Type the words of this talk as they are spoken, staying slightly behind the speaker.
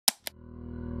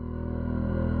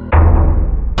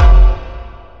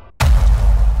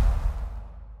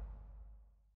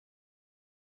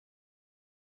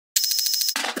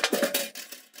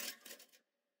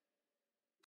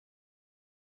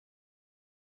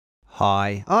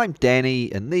Hi, I'm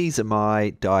Danny and these are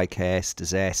my Diecast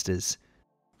Disasters.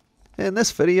 In this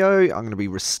video I'm going to be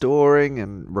restoring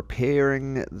and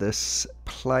repairing this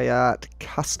Playart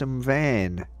custom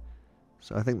van.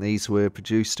 So I think these were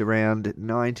produced around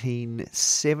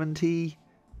 1970.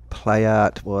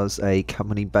 Playart was a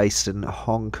company based in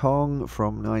Hong Kong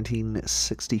from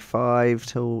 1965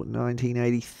 till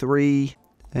 1983.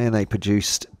 And they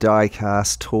produced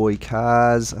die-cast toy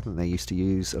cars. I think they used to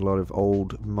use a lot of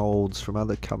old molds from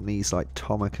other companies like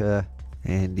Tomica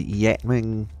and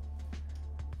Yatming.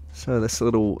 So this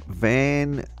little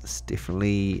van is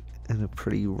definitely in a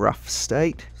pretty rough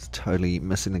state. It's totally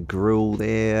missing the grille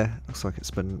there. Looks like it's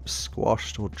been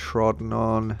squashed or trodden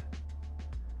on.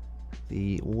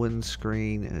 The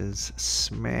windscreen is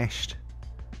smashed.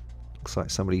 Looks like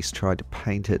somebody's tried to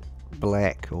paint it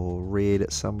black or red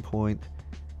at some point.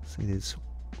 See, there's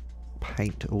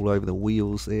paint all over the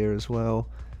wheels there as well.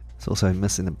 It's also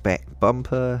missing the back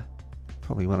bumper.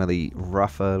 Probably one of the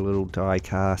rougher little die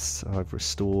casts I've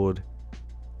restored.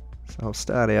 So I'll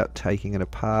start out taking it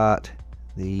apart.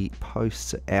 The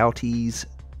posts are outies.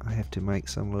 I have to make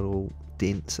some little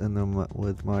dents in them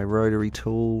with my rotary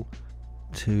tool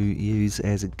to use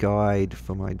as a guide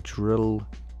for my drill.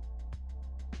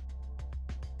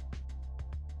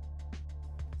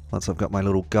 Once I've got my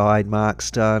little guide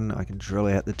marks done, I can drill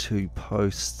out the two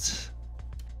posts.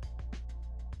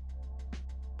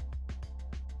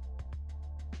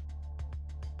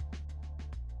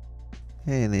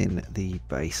 And then the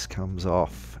base comes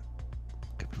off.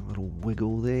 Give it a little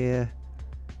wiggle there.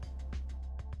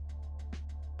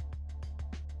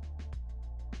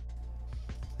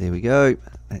 There we go.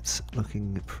 That's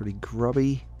looking pretty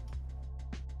grubby.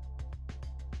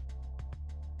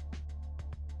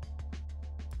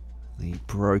 The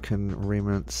broken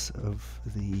remnants of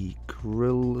the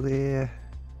grill there.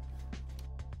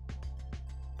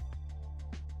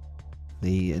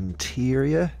 The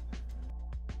interior.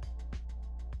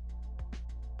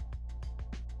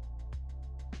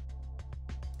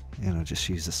 And I'll just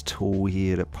use this tool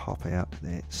here to pop out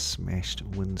that smashed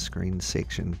windscreen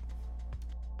section.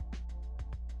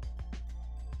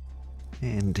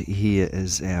 And here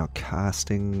is our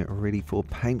casting ready for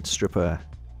paint stripper.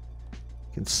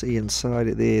 You can see inside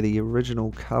it there the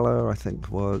original colour I think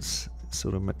was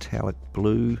sort of metallic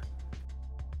blue.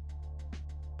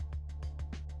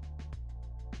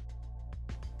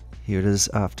 Here it is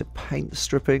after paint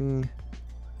stripping.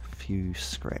 A few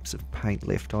scraps of paint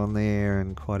left on there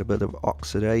and quite a bit of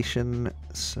oxidation,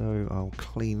 so I'll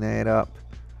clean that up.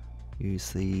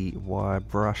 Use the wire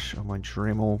brush on my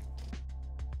Dremel.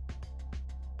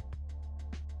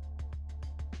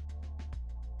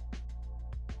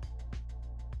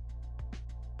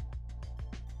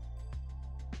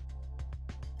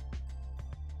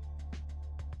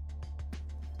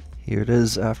 Here it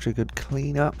is after a good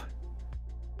clean up.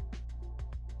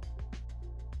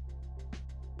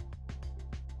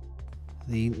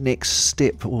 The next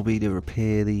step will be to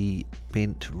repair the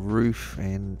bent roof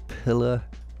and pillar.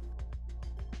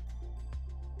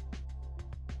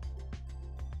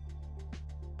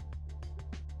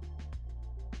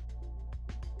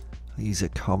 I use a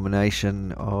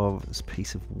combination of this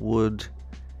piece of wood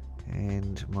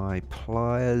and my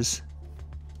pliers.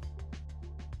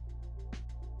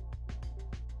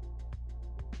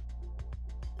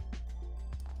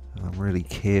 I'm really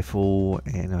careful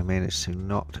and I managed to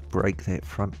not break that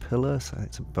front pillar, so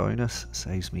that's a bonus.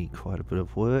 Saves me quite a bit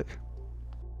of work.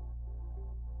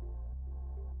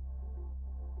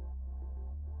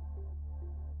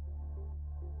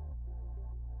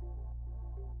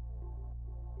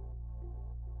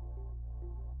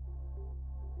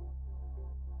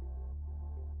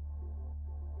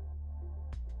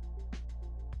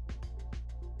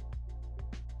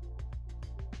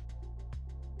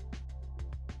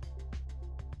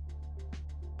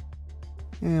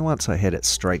 And once I had it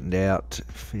straightened out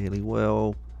fairly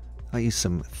well, I used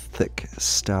some thick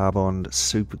Starbond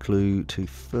super glue to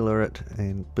filler it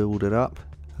and build it up.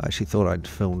 I actually thought I'd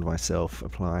filmed myself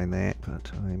applying that,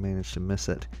 but I managed to miss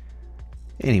it.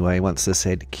 Anyway, once this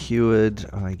had cured,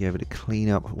 I gave it a clean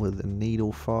up with a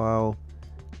needle file.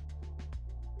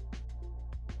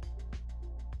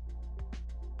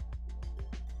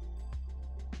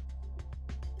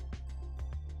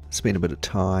 Spent a bit of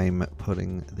time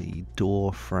putting the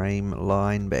door frame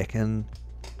line back in.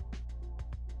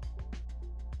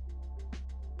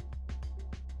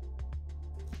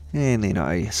 And then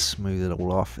I smooth it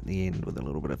all off at the end with a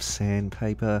little bit of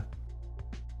sandpaper.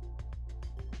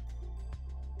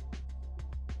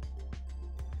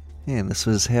 And this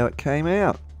was how it came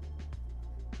out.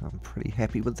 I'm pretty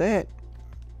happy with that.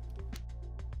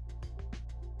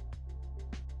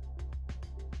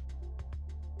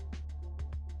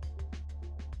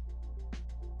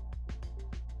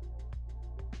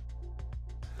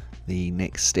 The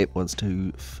next step was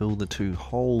to fill the 2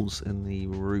 holes in the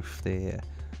roof there.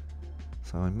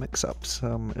 So I mix up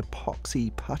some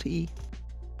epoxy putty.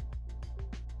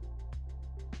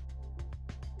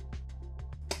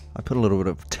 I put a little bit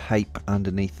of tape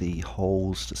underneath the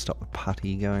holes to stop the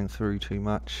putty going through too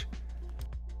much.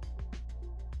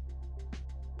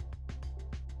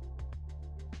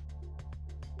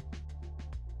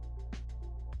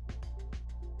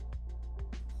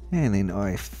 And then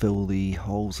I fill the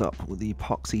holes up with the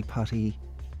epoxy putty.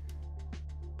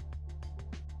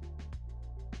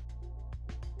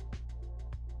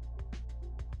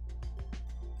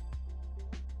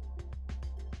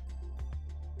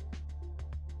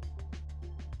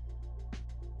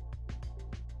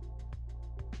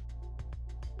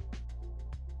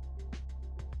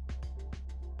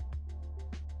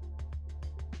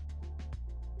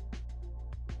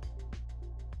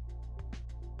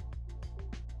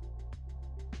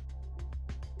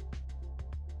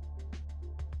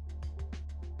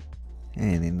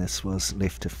 And then this was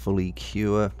left to fully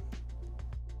cure.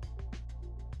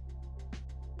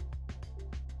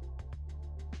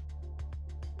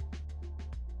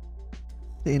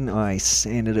 Then I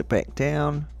sanded it back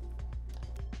down.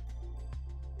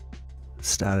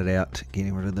 Started out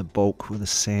getting rid of the bulk with a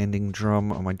sanding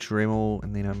drum on my Dremel,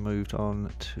 and then I moved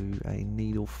on to a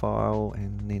needle file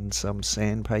and then some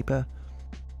sandpaper.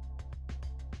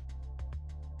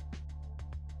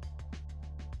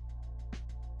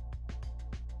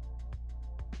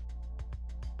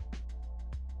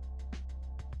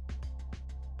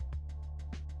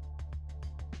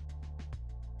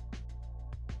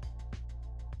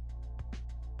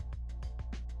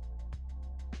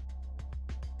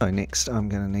 So next I'm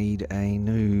going to need a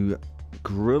new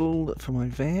grille for my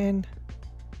van,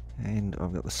 and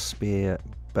I've got the spare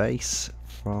base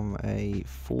from a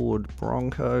Ford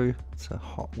Bronco. It's a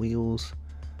Hot Wheels.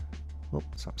 Oh,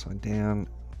 it's upside down.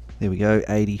 There we go,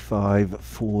 85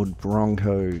 Ford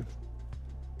Bronco.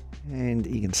 And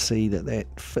you can see that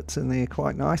that fits in there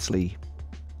quite nicely.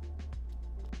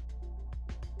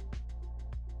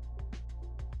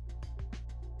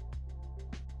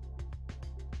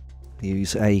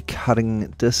 Use a cutting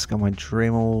disc on my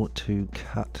Dremel to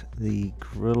cut the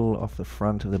grill off the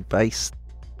front of the base.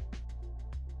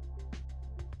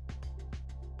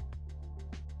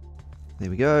 There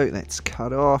we go, that's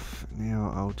cut off.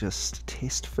 Now I'll just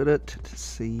test fit it to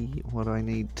see what I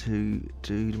need to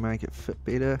do to make it fit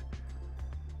better.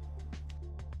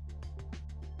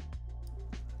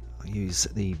 I use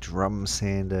the drum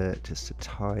sander just to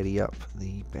tidy up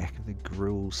the back of the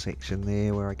grill section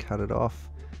there where I cut it off.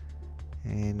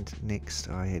 And next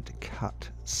I had to cut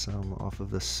some off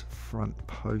of this front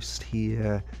post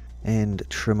here and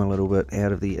trim a little bit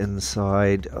out of the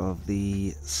inside of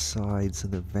the sides of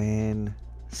the van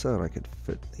so that I could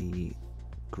fit the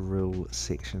grill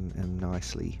section in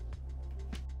nicely.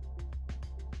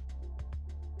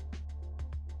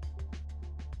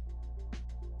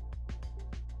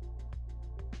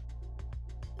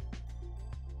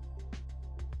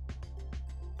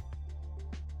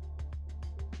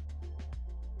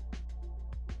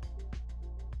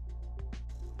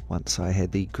 Once I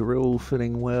had the grill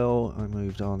fitting well, I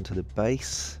moved on to the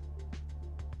base.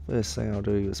 First thing I'll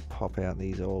do is pop out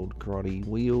these old grotty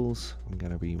wheels. I'm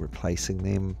going to be replacing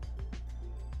them.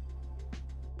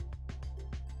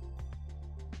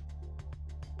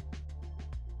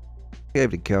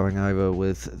 Gave it going over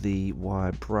with the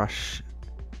wire brush,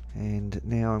 and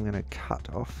now I'm going to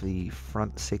cut off the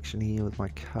front section here with my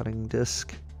cutting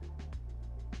disc.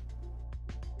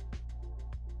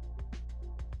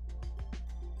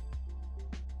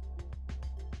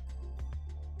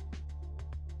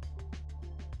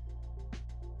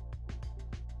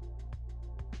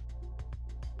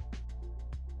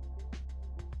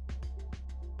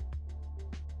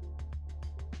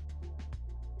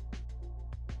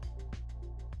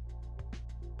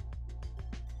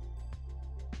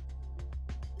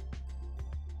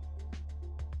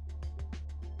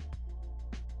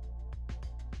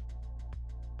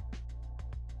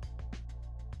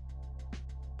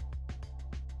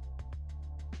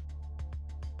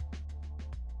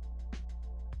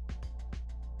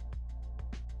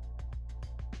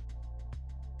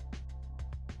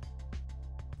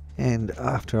 And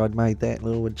after I'd made that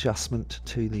little adjustment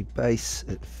to the base,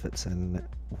 it fits in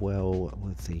well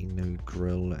with the new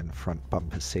grille and front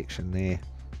bumper section there.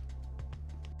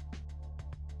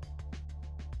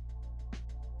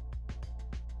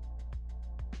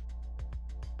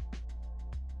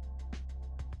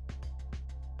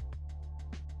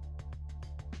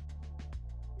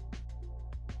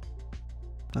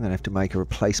 I'm going to have to make a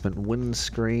replacement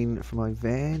windscreen for my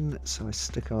van, so I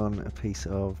stick on a piece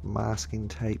of masking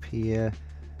tape here,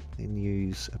 then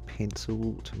use a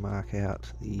pencil to mark out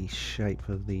the shape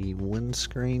of the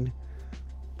windscreen.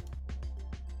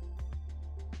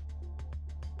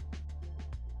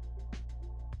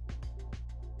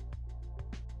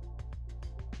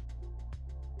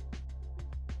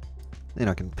 Then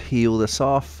I can peel this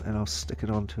off and I'll stick it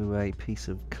onto a piece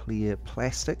of clear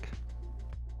plastic.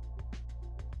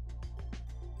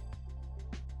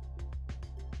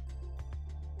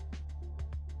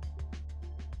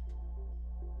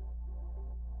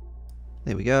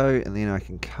 There we go, and then I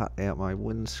can cut out my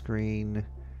windscreen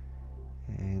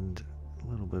and a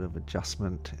little bit of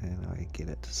adjustment and I get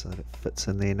it so that it fits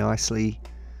in there nicely.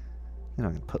 Then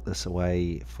I can put this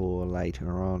away for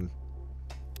later on.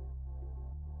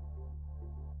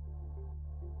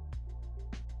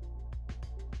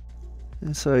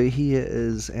 And so here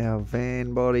is our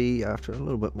van body after a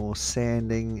little bit more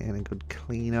sanding and a good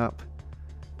clean up.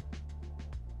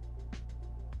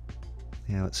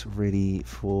 Now it's ready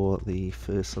for the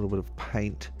first little bit of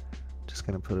paint. Just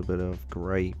going to put a bit of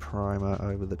grey primer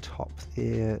over the top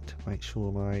there to make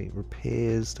sure my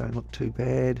repairs don't look too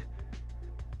bad.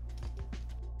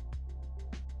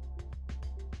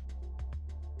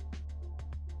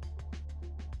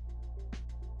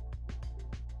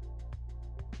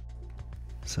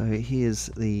 So here's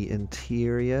the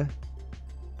interior.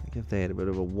 I give that a bit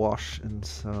of a wash in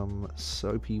some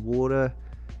soapy water.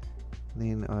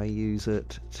 Then I use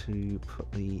it to put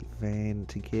the van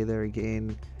together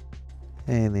again.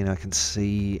 And then I can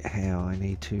see how I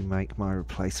need to make my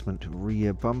replacement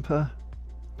rear bumper.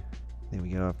 There we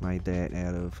go, I've made that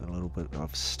out of a little bit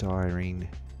of styrene.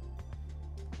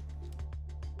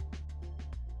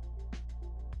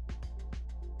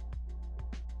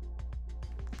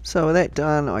 So with that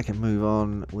done, I can move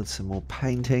on with some more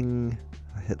painting.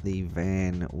 I hit the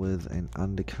van with an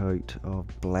undercoat of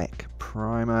black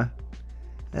primer.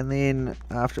 And then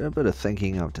after a bit of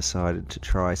thinking, I've decided to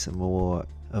try some more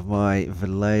of my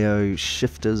Vallejo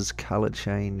Shifters colour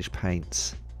change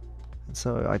paints. And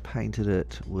so I painted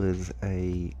it with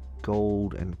a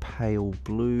gold and pale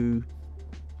blue,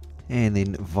 and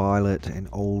then violet and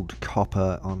old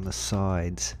copper on the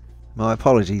sides. My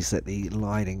apologies that the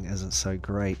lighting isn't so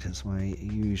great, as my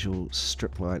usual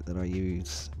strip light that I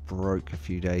use broke a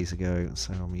few days ago,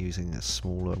 so I'm using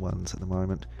smaller ones at the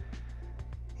moment.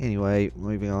 Anyway,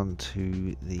 moving on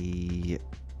to the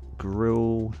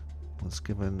grille, was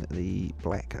given the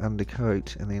black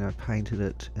undercoat and then I painted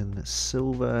it in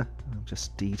silver. I've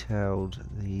just detailed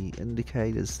the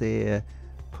indicators there,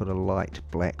 put a light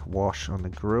black wash on the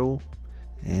grille.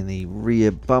 And the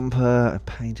rear bumper I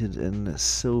painted in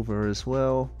silver as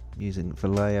well, using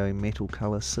Vallejo metal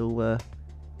colour silver.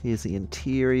 Here's the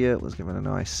interior, it was given a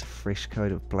nice fresh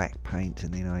coat of black paint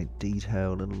and then I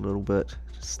detailed it a little bit.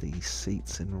 Just the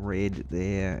seats in red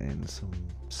there and some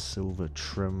silver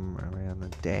trim around the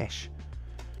dash.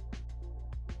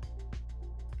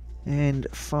 And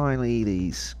finally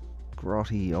these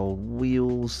grotty old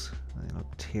wheels, they look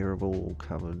terrible, all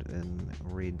covered in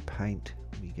red paint.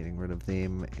 I'll be getting rid of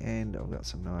them, and I've got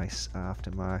some nice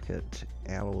aftermarket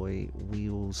alloy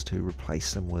wheels to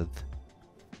replace them with.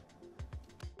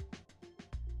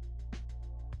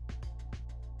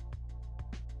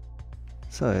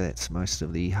 So that's most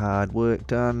of the hard work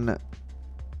done,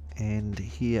 and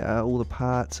here are all the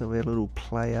parts of our little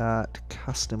Playart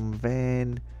custom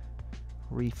van,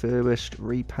 refurbished,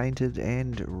 repainted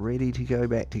and ready to go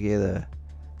back together.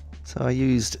 So I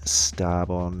used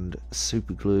Starbond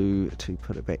super glue to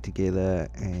put it back together,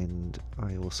 and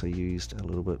I also used a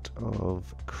little bit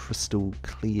of crystal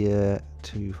clear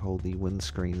to hold the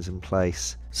windscreens in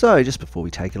place. So just before we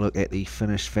take a look at the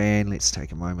finished van, let's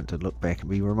take a moment to look back and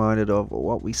be reminded of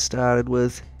what we started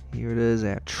with. Here it is,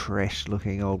 our trash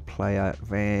looking old Playart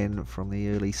van from the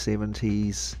early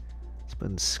 70s. It's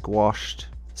been squashed,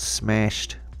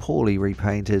 smashed, poorly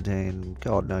repainted and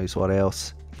God knows what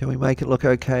else. Can we make it look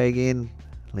okay again?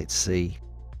 Let's see.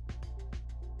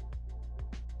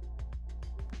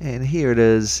 And here it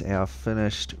is, our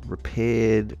finished,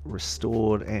 repaired,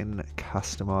 restored and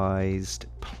customized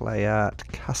Playart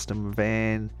custom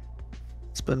van.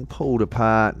 It's been pulled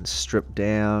apart and stripped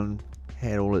down,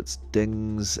 had all its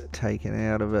dings taken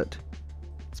out of it.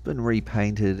 It's been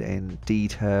repainted and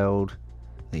detailed.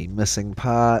 The missing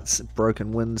parts,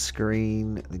 broken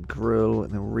windscreen, the grille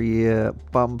and the rear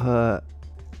bumper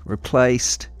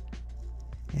replaced,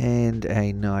 and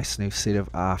a nice new set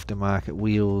of aftermarket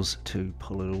wheels to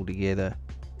pull it all together.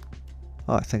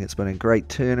 I think it's been a great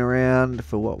turnaround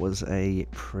for what was a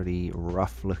pretty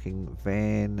rough looking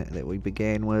van that we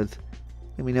began with.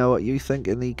 Let me know what you think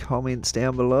in the comments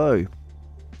down below.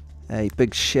 A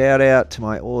big shout out to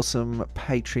my awesome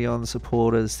Patreon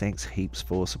supporters. Thanks heaps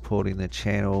for supporting the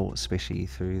channel, especially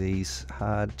through these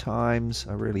hard times.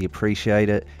 I really appreciate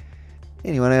it.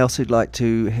 Anyone else who'd like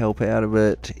to help out a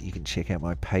bit, you can check out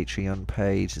my Patreon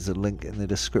page. There's a link in the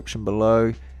description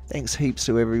below. Thanks heaps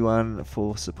to everyone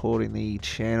for supporting the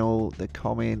channel, the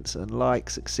comments and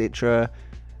likes, etc.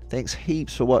 Thanks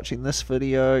heaps for watching this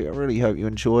video. I really hope you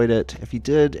enjoyed it. If you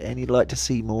did and you'd like to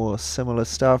see more similar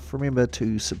stuff, remember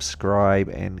to subscribe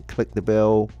and click the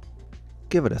bell.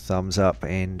 Give it a thumbs up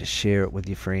and share it with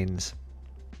your friends.